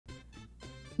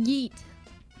Yeet.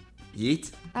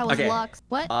 Yeet. That was okay. Lux.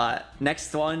 What?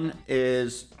 Next one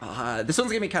is this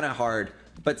one's gonna be kind of hard,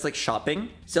 but it's like shopping.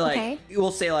 So like Okay.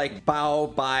 we'll say like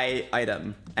Bao buy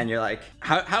item, and you're like,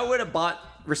 how would a bot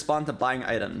respond to buying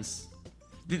items?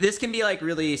 This can be like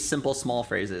really simple, small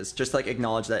phrases. Just like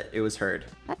acknowledge that it was heard.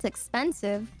 That's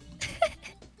expensive.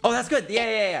 Oh, that's good.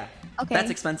 Yeah. Okay. That's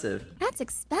expensive. That's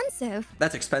expensive.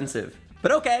 That's expensive.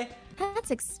 But okay.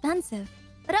 That's expensive.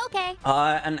 But okay.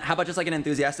 And how about just like an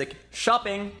enthusiastic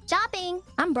shopping? Shopping.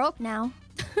 I'm broke now.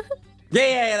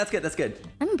 Yeah. That's good. That's good.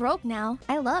 I'm broke now.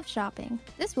 I love shopping.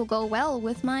 This will go well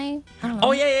with my... I don't know.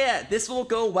 Oh yeah. This will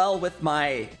go well with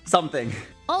my something.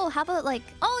 Oh, how about like...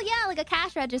 Oh yeah, like a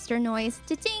cash register noise.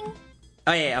 Cha-ching.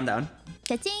 Oh yeah, I'm down.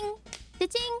 Cha-ching.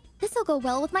 Cha-ching. This will go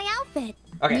well with my outfit.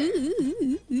 Okay.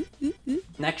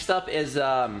 Next up is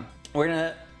we're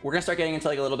gonna start getting into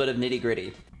like a little bit of nitty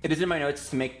gritty. It is in my notes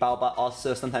to make Bao Bot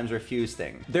also sometimes refuse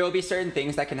things. There will be certain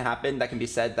things that can happen that can be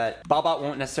said that Bao Bot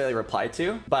won't necessarily reply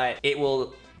to, but it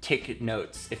will take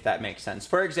notes, if that makes sense.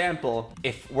 For example,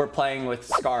 if we're playing with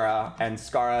Scara and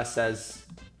Scara says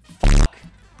fuck,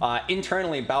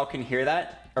 internally Bao can hear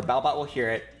that, or Bao Bot will hear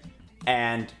it,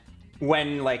 and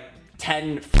when like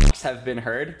 10 fucks have been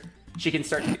heard, she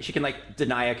can like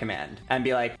deny a command and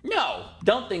be like, no,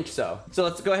 don't think so. So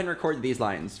let's go ahead and record these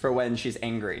lines for when she's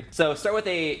angry. So start with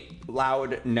a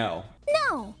loud no.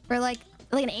 No. Or like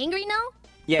an angry no?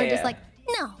 Yeah. Or just like,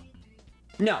 no.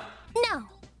 No. No.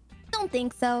 Don't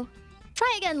think so.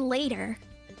 Try again later.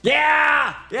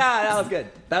 Yeah, that was good.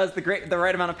 That was the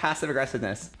right amount of passive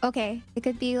aggressiveness. Okay. It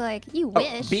could be like, you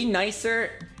wish. Be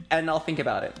nicer and I'll think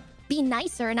about it. Be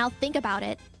nicer and I'll think about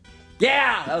it.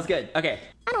 Yeah, that was good. Okay.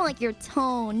 I don't like your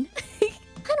tone.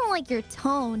 I don't like your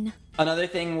tone. Another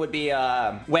thing would be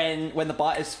when the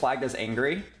bot is flagged as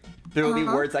angry, there will be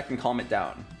words that can calm it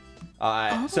down.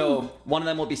 So one of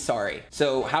them will be sorry.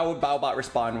 So how would Bao Bot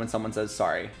respond when someone says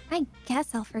sorry? I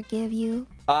guess I'll forgive you.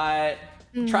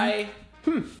 Try.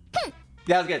 Yeah,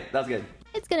 that was good. That was good.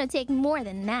 It's gonna take more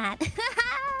than that.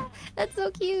 That's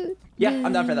so cute. Yeah,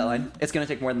 I'm down for that line. It's gonna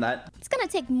take more than that. It's gonna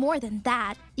take more than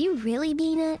that. Do you really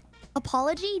mean it?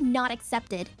 Apology not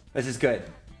accepted. This is good.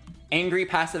 Angry,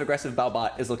 passive-aggressive Bao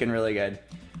Bot is looking really good.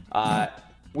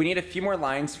 We need a few more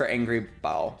lines for angry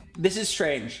Bao. This is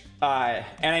strange. And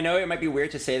I know it might be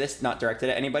weird to say this, not directed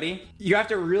at anybody. You have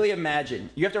to really imagine.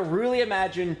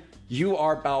 You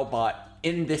are Bao Bot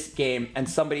in this game and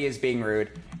somebody is being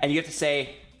rude. And you have to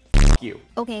say, F you.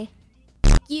 Okay.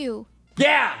 F you.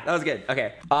 Yeah, that was good.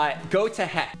 Okay. Go to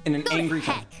heck in an angry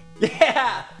tone.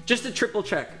 Yeah, just a triple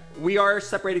check. We are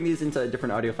separating these into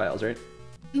different audio files, right?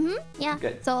 Yeah.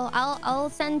 Good. So I'll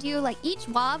send you like each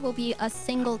WAV will be a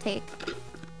single take.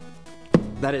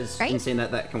 That is insane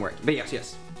that can work. But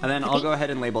yes. And then I'll go ahead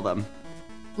and label them.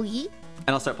 Oui. And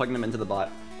I'll start plugging them into the bot.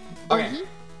 Okay.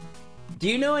 Do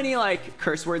you know any like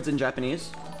curse words in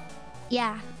Japanese?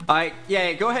 Yeah.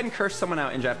 Yeah, go ahead and curse someone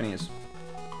out in Japanese.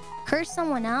 Curse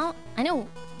someone out? I know.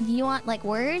 Do you want like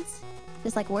words?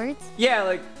 Just like words? Yeah,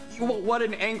 like what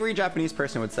an angry Japanese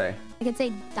person would say. I could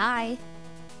say die.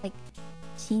 Like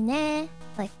shine.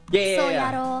 Like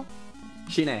yeah. yaro.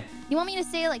 Shine. You want me to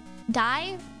say like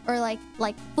die? Or like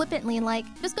flippantly like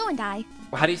just go and die?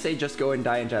 How do you say just go and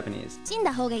die in Japanese? 死ん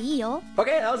だ方がいいよ.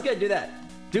 Okay, that was good. Do that.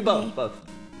 Do both. Both.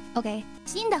 Okay.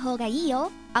 死んだ方がいい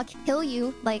よ. I'll kill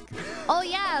you. Like, oh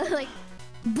yeah, like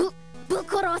ぶっ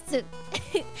殺す.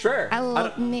 Sure. I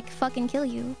will make fucking kill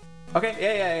you. Okay,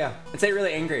 yeah. And say it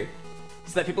really angry.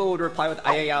 So that people would reply with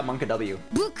ayaya monka W.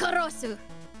 ぶっ殺す.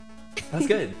 That's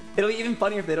good. It'll be even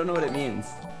funnier if they don't know what it means.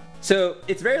 So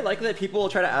it's very likely that people will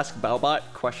try to ask Bao Bot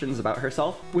questions about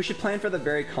herself. We should plan for the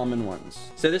very common ones.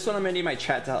 So this one I'm gonna need my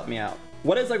chat to help me out.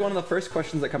 What is like one of the first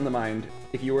questions that come to mind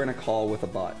if you were in a call with a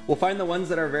bot? We'll find the ones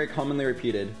that are very commonly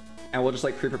repeated and we'll just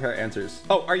like pre-prepare answers.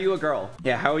 Oh, are you a girl?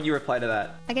 Yeah, how would you reply to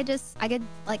that? I could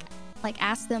like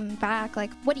ask them back,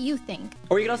 like, what do you think?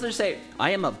 Or you could also just say,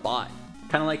 I am a bot.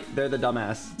 Kind of like they're the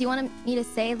dumbass. Do you want me to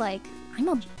say like, I'm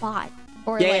a bot?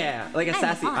 Or like a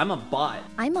sassy, I'm a bot.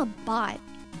 I'm a bot.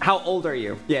 How old are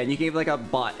you? Yeah, and you gave like a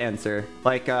bot answer.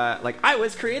 Like I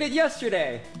was created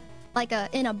yesterday. Like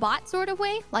in a bot sort of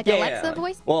way? Like Alexa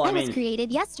voice? Well, I was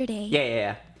created yesterday.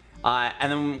 Yeah.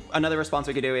 And then another response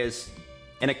we could do is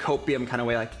in a copium kind of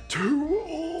way, like, too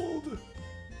old.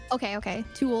 Okay.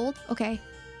 Too old? Okay.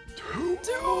 Too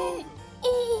old.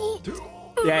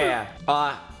 Yeah.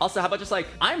 Also, how about just like,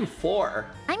 I'm 4.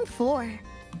 I'm 4.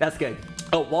 That's good.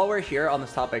 Oh, while we're here on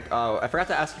this topic, I forgot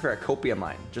to ask you for a copium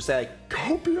line. Just say like,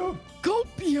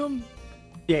 copium.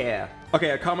 Yeah.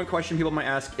 Okay, a common question people might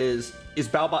ask is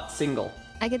Bao Bot single?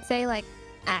 I could say like,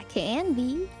 I can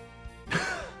be.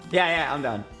 Yeah, I'm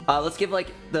down. Let's give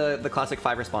like the classic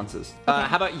 5 responses. Okay.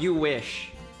 How about you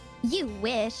wish? You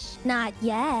wish? Not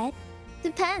yet.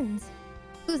 Depends.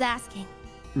 Who's asking?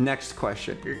 Next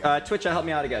question. Twitch, help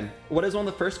me out again. What is one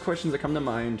of the first questions that come to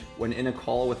mind when in a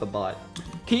call with a bot?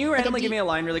 Can you randomly give me a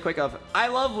line really quick of, I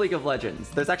love League of Legends?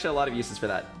 There's actually a lot of uses for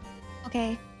that.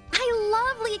 Okay. I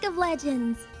love League of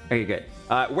Legends. Okay, good.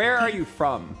 Where are you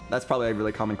from? That's probably a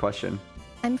really common question.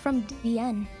 I'm from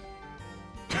DN.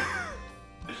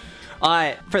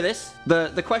 For this,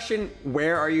 the question,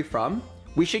 where are you from?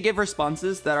 We should give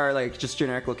responses that are like just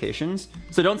generic locations.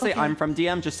 So don't say I'm from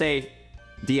DM, just say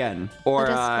DN. Or,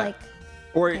 just, like,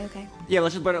 okay. Yeah,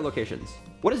 let's just put out locations.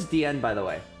 What is DN, by the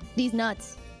way? These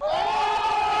nuts.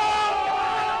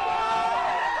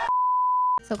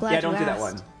 So glad Yeah, don't you do that asked.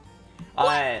 one.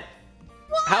 What?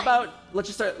 How about let's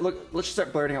just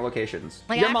start blurting out locations.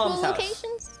 Like Your actual mom's house.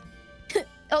 locations?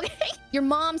 Okay. Your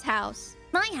mom's house.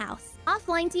 My house.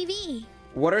 Offline TV.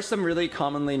 What are some really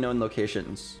commonly known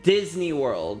locations? Disney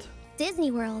World.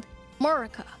 Disney World.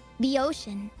 Morica. The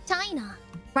Ocean. China.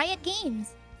 Riot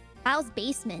Games. Bao's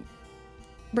basement.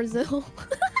 Brazil.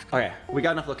 Okay, we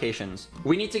got enough locations.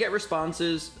 We need to get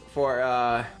responses for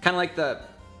kind of like the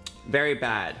very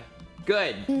bad.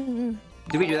 Good. Mm-hmm.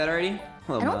 Did we do that already?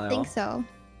 Hello, I don't Manuel. think so.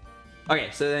 Okay,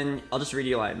 so then I'll just read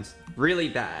you lines. Really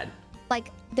bad.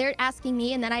 Like, they're asking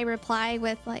me and then I reply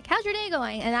with like, how's your day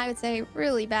going? And I would say,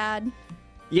 really bad.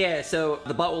 Yeah, so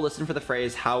the bot will listen for the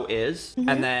phrase how is,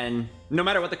 and then no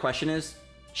matter what the question is,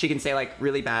 she can say like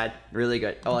really bad, really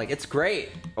good, oh like it's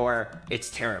great, or it's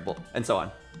terrible, and so on.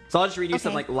 So I'll just read you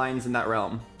some like lines in that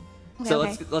realm. Okay, So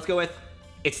okay. let's go with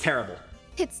it's terrible.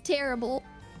 It's terrible.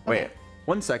 Wait,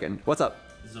 1 second. What's up?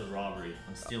 This is a robbery.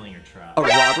 I'm stealing your trash. A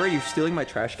robbery? You're stealing my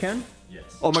trash can?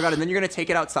 Yes. Oh my god, and then you're gonna take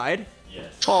it outside?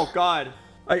 Yes. Oh god.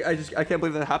 I can't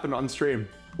believe that happened on stream.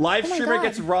 Live Oh my streamer God.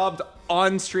 gets robbed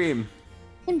on stream.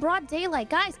 In broad daylight.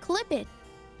 Guys, clip it.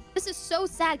 This is so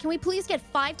sad. Can we please get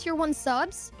 5 tier 1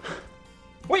 subs?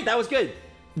 Wait, that was good.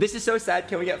 This is so sad.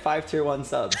 Can we get 5 tier 1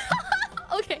 subs?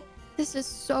 Okay. This is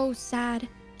so sad.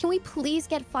 Can we please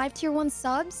get 5 tier 1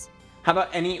 subs? How about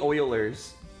any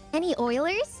Oilers? Any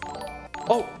Oilers?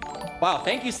 Oh, wow.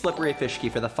 Thank you, Slippery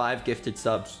Fishkey, for the 5 gifted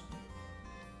subs.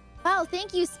 Wow,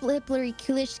 thank you, Slippery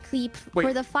Klish Cleep, Wait.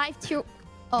 for the 5 tier...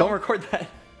 Oh. Don't record that.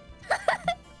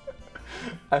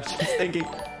 I was just thinking,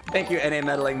 thank you, NA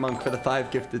Meddling Monk, for the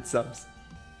 5 gifted subs.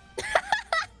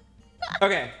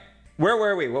 Okay, where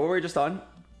were we? What were we just on?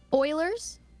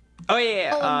 Oilers? Oh,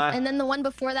 yeah. Oh, and then the one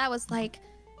before that was like,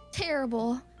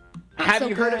 terrible. Not Have so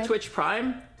you heard of good. Twitch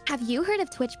Prime? Have you heard of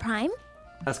Twitch Prime?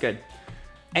 That's good.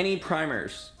 Any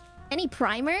primers? Any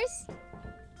primers?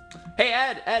 Hey,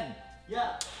 Ed.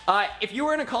 Yeah. If you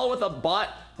were in a call with a bot,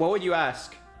 what would you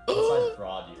ask? What size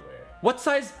bra do you wear? What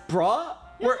size bra?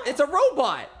 It's a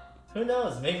robot. Who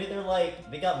knows? Maybe they're like,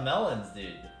 they got melons,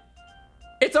 dude.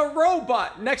 It's a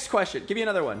robot. Next question. Give me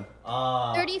another one.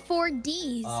 34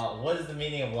 Ds. What is the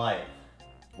meaning of life?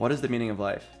 What is the meaning of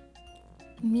life?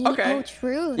 Okay. Oh,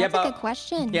 true. That's a good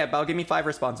question. Yeah, Bao, give me 5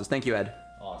 responses. Thank you, Ed.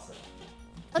 Awesome.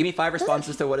 Give me 5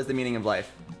 responses to what is the meaning of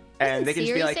life. And they can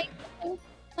just be Siri like... say something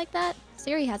like that?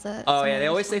 Siri has a... Oh, yeah, they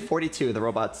always say similar 42, the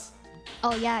robots.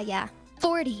 Oh, yeah.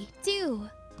 42.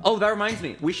 Oh, that reminds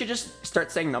me. We should just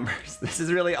start saying numbers. This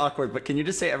is really awkward, but can you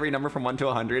just say every number from 1 to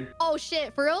 100? Oh,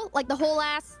 shit. For real? Like the whole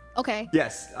ass? Okay.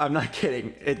 Yes, I'm not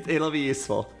kidding. It'll be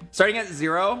useful. Starting at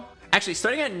 0... Actually,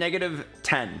 starting at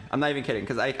 -10. I'm not even kidding,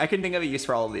 because I can think of a use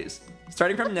for all of these.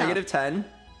 Starting from -10,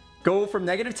 go from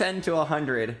 -10 to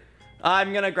 100.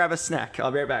 I'm gonna grab a snack.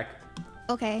 I'll be right back.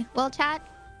 Okay. Well, chat,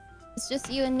 it's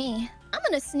just you and me. I'm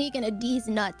gonna sneak into D's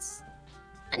nuts.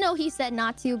 I know he said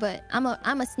not to, but I'm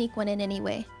a sneak one in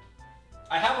anyway.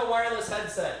 I have a wireless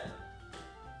headset.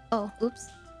 Oh, oops.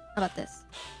 How about this?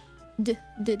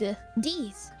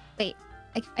 D's. Wait,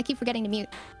 I keep forgetting to mute.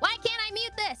 Why can't I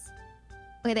mute this?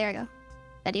 Okay, there I go. Did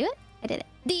I do it? I did it.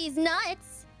 D's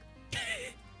nuts.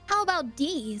 How about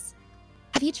D's?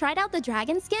 Have you tried out the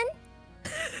dragon skin?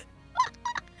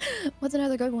 What's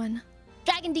another good one?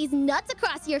 Dragging D's nuts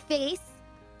across your face.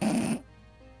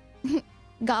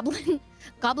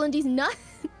 Goblin D's nuts.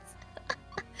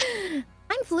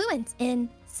 I'm fluent in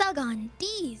Sugon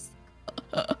D's.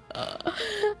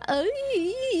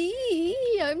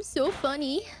 I'm so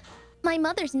funny. My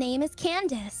mother's name is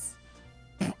Candace.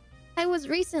 I was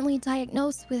recently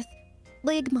diagnosed with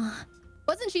ligma.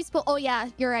 Wasn't she supposed... Oh yeah,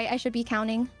 you're right. I should be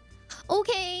counting.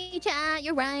 Okay, chat,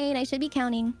 you're right. I should be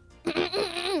counting.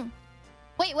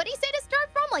 Wait, what did he say to start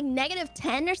from? Like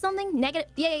 -10 or something?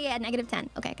 Yeah, -10.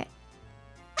 Okay.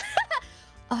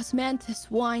 Osmanthus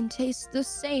wine tastes the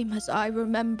same as I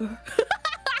remember.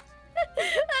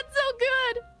 That's so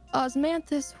good.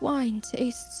 Osmanthus wine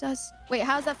tastes as... Wait,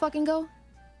 how's that fucking go?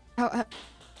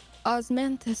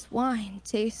 Osmanthus wine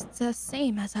tastes the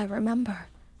same as I remember.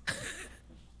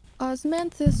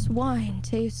 Osmanthus wine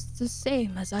tastes the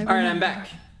same as I remember. All right, I'm back.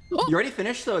 You already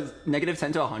finished those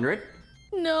 -10 to 100?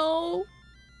 No.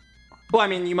 Well, I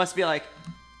mean, you must be like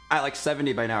at like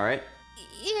 70 by now, right?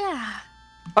 Yeah.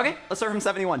 Okay, let's start from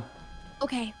 71.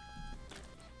 Okay.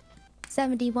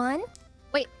 71.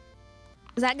 Wait.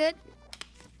 Is that good?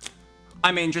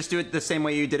 I mean, just do it the same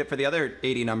way you did it for the other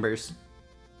 80 numbers.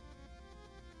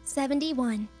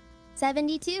 71.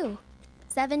 72.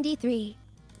 73.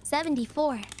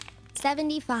 74.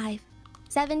 75.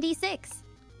 76.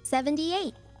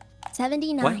 78.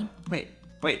 79. What?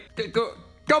 Wait.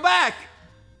 Go back!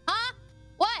 Huh?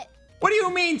 What? What do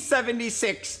you mean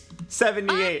 76,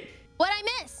 78? What'd I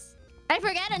miss? Did I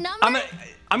forget a number?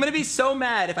 I'm gonna be so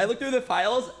mad if I look through the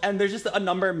files and there's just a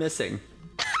number missing.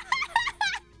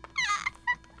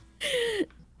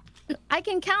 I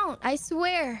can count, I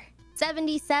swear.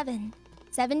 77,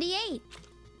 78,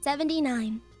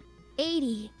 79,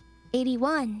 80,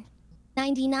 81,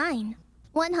 99,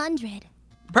 100.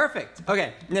 Perfect.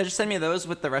 Okay, now just send me those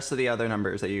with the rest of the other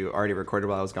numbers that you already recorded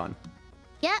while I was gone.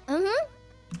 Yeah,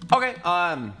 Okay,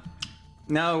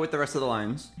 now with the rest of the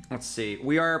lines. Let's see.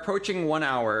 We are approaching 1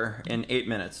 hour in 8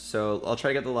 minutes, so I'll try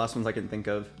to get the last ones I can think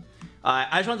of.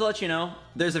 I just wanted to let you know,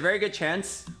 there's a very good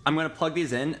chance I'm going to plug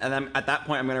these in, and then at that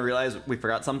point I'm going to realize we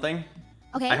forgot something.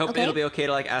 Okay, I hope okay. it'll be okay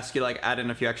to like ask you to like add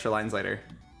in a few extra lines later.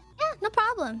 Yeah, no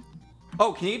problem.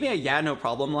 Oh, can you give me a yeah, no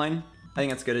problem line? I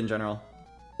think that's good in general.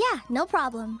 Yeah, no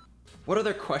problem. What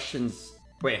other questions?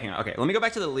 Wait, hang on. Okay, let me go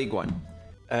back to the League one.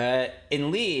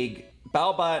 In League,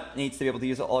 Bao Bot needs to be able to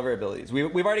use all of our abilities.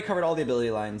 We've already covered all the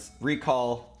ability lines.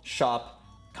 Recall, shop,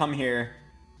 come here.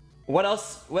 What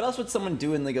else would someone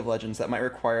do in League of Legends that might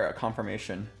require a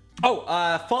confirmation? Oh,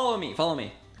 follow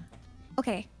me.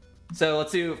 Okay. So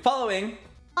let's do following.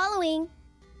 Following.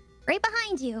 Right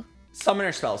behind you.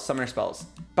 Summoner spells.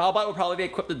 Bao Bot will probably be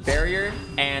equipped with barrier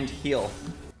and heal.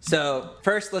 So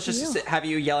first, let's just have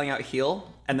you yelling out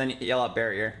heal and then yell out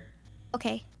barrier.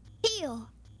 Okay. Heal.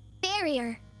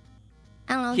 Barrier.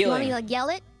 I don't know. Healing. Do you want me to like yell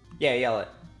it? Yeah, yell it.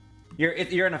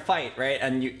 You're in a fight, right?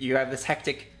 And you have this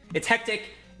hectic. It's hectic.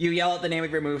 You yell out the name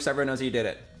of your move so everyone knows you did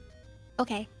it.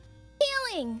 Okay.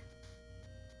 Healing.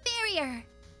 Barrier.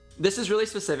 This is really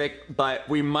specific, but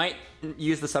we might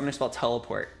use the summoner spell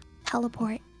teleport.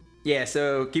 Teleport. Yeah,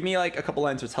 so give me like a couple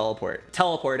lines with teleport.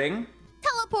 Teleporting.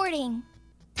 Teleporting.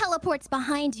 Teleports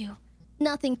behind you.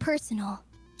 Nothing personal,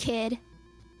 kid.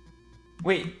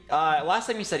 Wait, last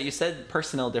time you said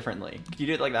personnel differently. Could you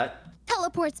do it like that?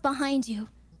 Teleports behind you.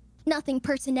 Nothing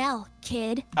personnel,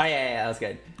 kid. Oh, yeah, that was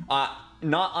good.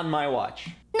 Not on my watch.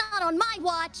 Not on my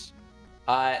watch.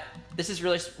 This is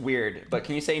really weird, but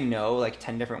can you say no like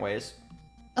 10 different ways?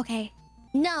 Okay.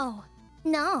 No.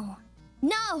 No.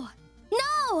 No.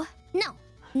 No. No.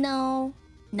 No.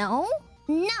 No.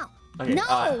 No. Okay,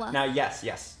 No. now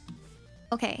yes.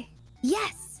 Okay.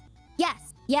 Yes.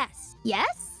 Yes. Yes.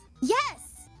 Yes.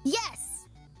 Yes. Yes.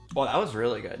 Well, that was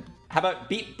really good. How about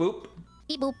beep boop?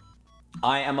 Beep boop.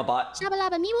 I am a bot.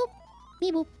 Shabalaba me boop.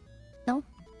 Me boop. No?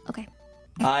 Okay.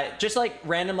 Just like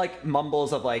random like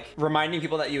mumbles of like reminding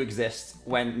people that you exist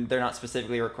when they're not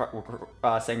specifically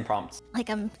saying prompts.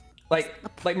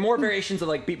 Like more variations of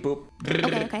like beep boop.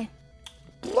 Okay.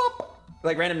 Plop,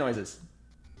 like random noises.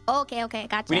 Okay,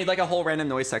 gotcha. We need like a whole random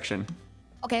noise section.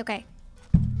 Okay.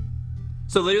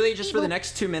 So literally just for the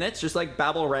next 2 minutes, just like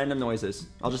babble random noises.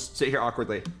 I'll just sit here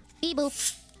awkwardly. Beep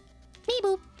boop. Beep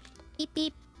boop. Beep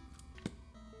beep.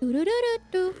 Doo doo doo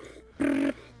doo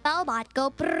doo. Bao Bot go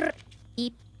brrr.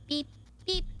 Beep beep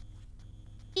beep.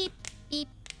 Beep beep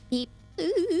beep.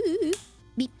 Ooh.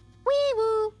 Beep wee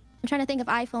woo. I'm trying to think of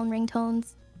iPhone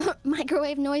ringtones.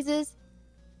 Microwave noises.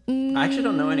 I actually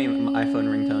don't know any iPhone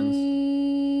ringtones.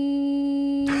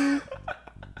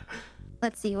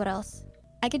 Let's see what else.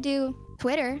 I could do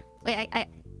Twitter. Wait, I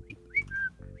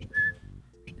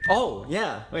Oh,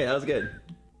 yeah. Wait, that was good.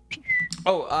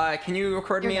 Oh, can you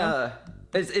record me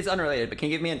it's unrelated, but can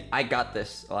you give me an I got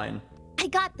this line? I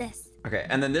got this. Okay,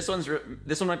 and then this one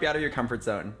might be out of your comfort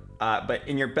zone. But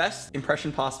in your best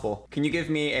impression possible, can you give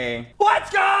me a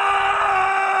let's go?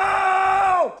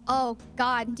 Oh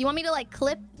God. Do you want me to like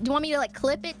clip? Do you want me to like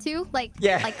clip it too? Like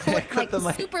yeah, clip clip the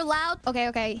mic. super loud.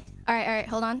 Okay. All right.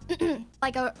 Hold on.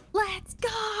 Like a let's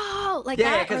go. Like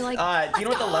yeah, that. because like, do you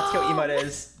know what the let's go emote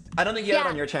is? I don't think you have it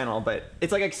Yeah. on your channel, but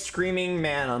it's like a screaming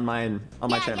man on my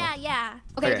channel. Yeah.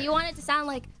 Okay. Do you want it to sound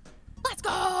like let's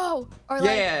go or like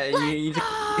Yeah, you need let's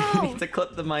you go? need to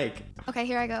clip the mic. Okay,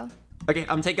 here I go. Okay,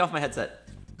 I'm taking off my headset.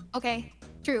 Okay,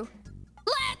 true.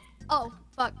 Let's Oh,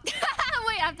 fuck. Wait,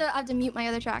 I have to mute my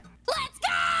other track. Let's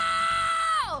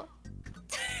go!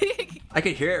 I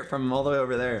could hear it from all the way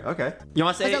over there. Okay. You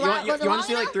want to say? You want to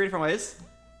see like 3 different ways?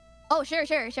 Oh, sure.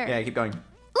 Yeah, keep going.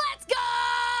 Let's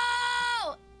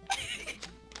go!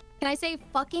 Can I say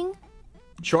fucking?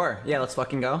 Sure. Yeah, let's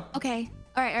fucking go. Okay.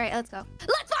 All right. Let's go.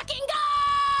 Let's fucking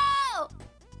go!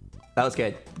 That was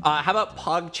good. How about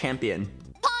Pog Champion?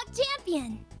 Pog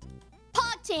Champion.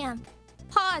 Pog Champ.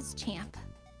 Pause Champ.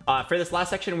 For this last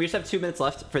section, we just have 2 minutes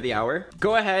left for the hour.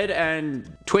 Go ahead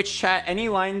and Twitch chat any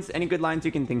good lines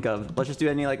you can think of. Let's just do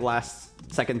any like last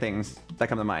second things that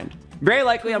come to mind. Very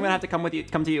likely I'm gonna have to come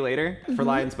to you later for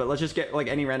lines, but let's just get like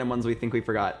any random ones we think we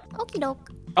forgot. Okie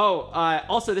doke. Oh,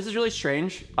 also this is really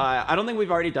strange. I don't think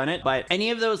we've already done it, but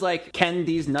any of those like, can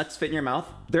these nuts fit in your mouth?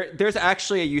 There's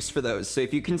actually a use for those. So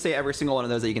if you can say every single one of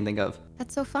those that you can think of.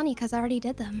 That's so funny because I already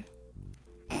did them.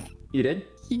 You did?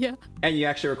 Yeah. And you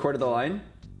actually recorded the line?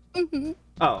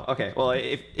 Oh, okay. Well,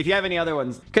 if you have any other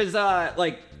ones, because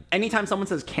like anytime someone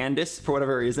says Candace for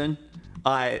whatever reason,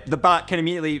 the bot can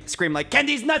immediately scream like, "Can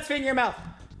these nuts fit in your mouth?"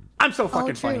 I'm so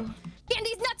fucking funny. Can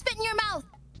these nuts fit in your mouth?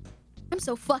 I'm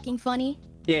so fucking funny.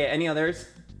 Yeah. Any others?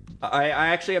 I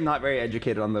actually am not very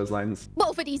educated on those lines.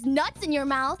 Both of these nuts in your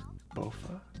mouth.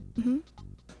 Bofa.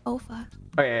 Bofa.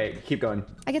 Okay, keep going.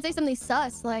 I could say something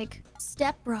sus like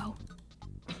step bro.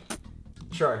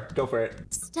 Sure, go for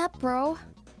it. Step bro.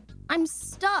 I'm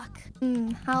stuck.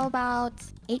 How about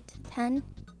 8 to 10?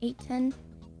 8, 10?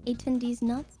 8, 10 D's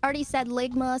nuts? Already said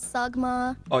ligma,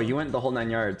 sugma. Oh, you went the whole 9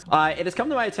 yards. It has come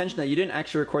to my attention that you didn't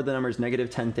actually record the numbers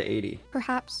 -10 to 80.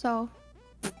 Perhaps so.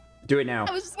 Do it now.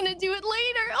 I was just gonna do it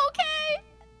later. Okay.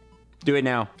 Do it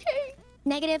now. Okay.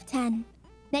 -10.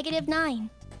 -9.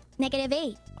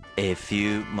 -8. A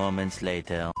few moments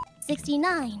later.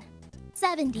 69.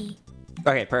 70.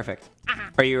 Okay, perfect.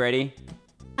 Are you ready?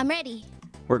 I'm ready.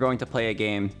 We're going to play a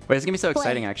game. Wait, it's gonna be so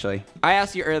exciting, actually. I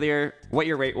asked you earlier what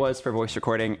your rate was for voice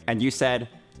recording, and you said,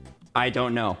 I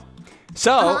don't know.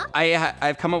 So,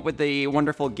 I've come up with a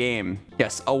wonderful game.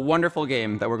 Yes, a wonderful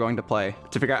game that we're going to play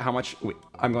to figure out how much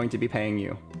I'm going to be paying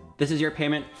you. This is your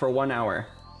payment for 1 hour.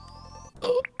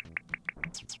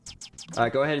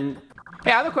 Go ahead and...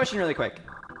 Hey, I have a question really quick.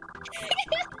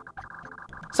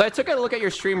 So I took a look at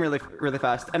your stream really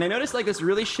fast, and I noticed like this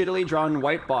really shittily drawn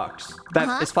white box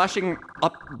that is flashing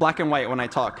up black and white when I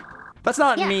talk. That's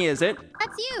not me, is it?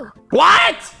 That's you.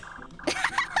 What?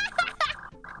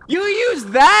 You used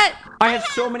that? I have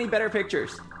so many better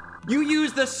pictures. You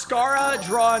used the Scara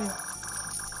drawn...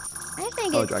 I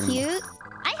think it's cute.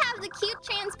 I have the cute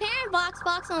transparent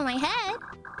box on my head.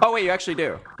 Oh wait, you actually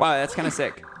do. Wow, that's kind of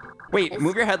sick. Wait,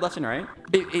 move your head left and right.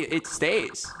 It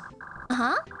stays.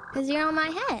 Because you're on my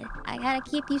head. I gotta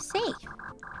keep you safe.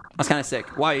 That's kind of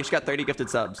sick. Wow, you just got 30 gifted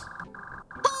subs.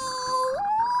 Oh,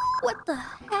 what the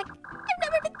heck? I've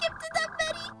never been gifted that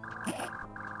many.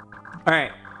 All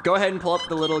right, go ahead and pull up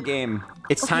the little game.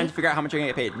 It's time to figure out how much you're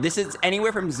gonna get paid. This is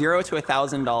anywhere from $0 to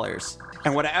 $1,000.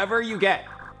 And whatever you get,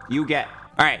 you get.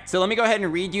 All right, so let me go ahead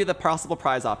and read you the possible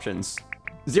prize options.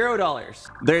 $0.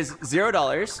 There's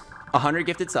 $0, 100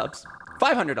 gifted subs,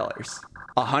 $500,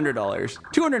 $100,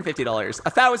 $250,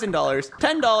 $1,000,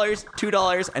 $10,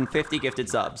 $2, and 50 gifted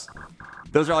subs.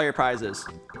 Those are all your prizes.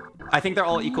 I think they're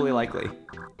all equally likely.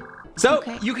 So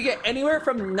you could get anywhere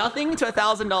from nothing to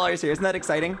 $1,000 here. Isn't that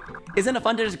exciting? Isn't it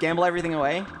fun to just gamble everything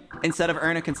away instead of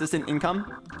earn a consistent income?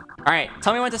 All right,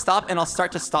 tell me when to stop and I'll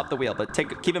start to stop the wheel, but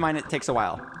keep in mind it takes a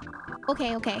while.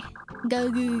 Okay. Now.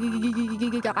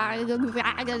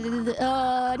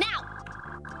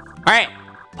 All right,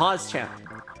 pause, champ.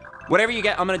 Whatever you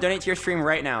get, I'm gonna donate to your stream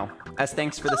right now as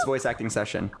thanks for this voice acting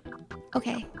session.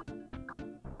 Okay.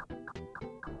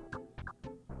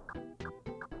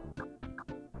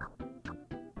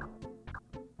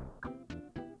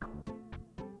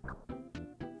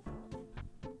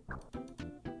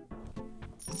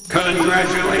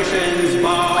 Congratulations,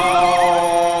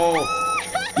 Bao!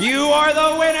 You are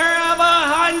the winner of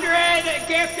 100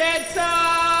 gifted subs!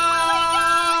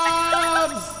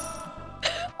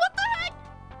 What the heck?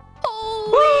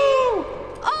 Holy! Woo!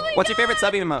 Oh my What's your favorite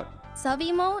sub emote? Sub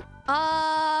emote?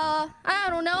 I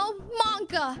don't know.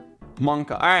 Monka.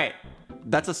 Monka. All right.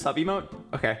 That's a sub emote?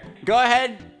 Okay. Go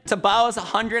ahead to Bao's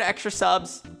 100 extra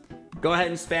subs. Go ahead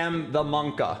and spam the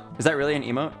Monka. Is that really an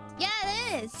emote? Yeah,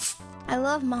 it is. I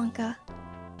love Monka.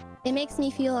 It makes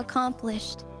me feel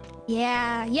accomplished.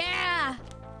 Yeah.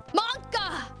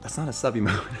 Monka! That's not a sub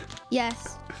emote.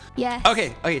 Yes.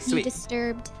 Okay, sweet.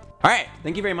 Disturbed. All right.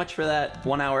 Thank you very much for that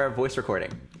 1 hour of voice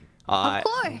recording. Of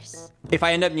course. If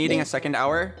I end up needing a second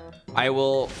hour,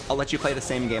 I'll let you play the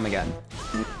same game again.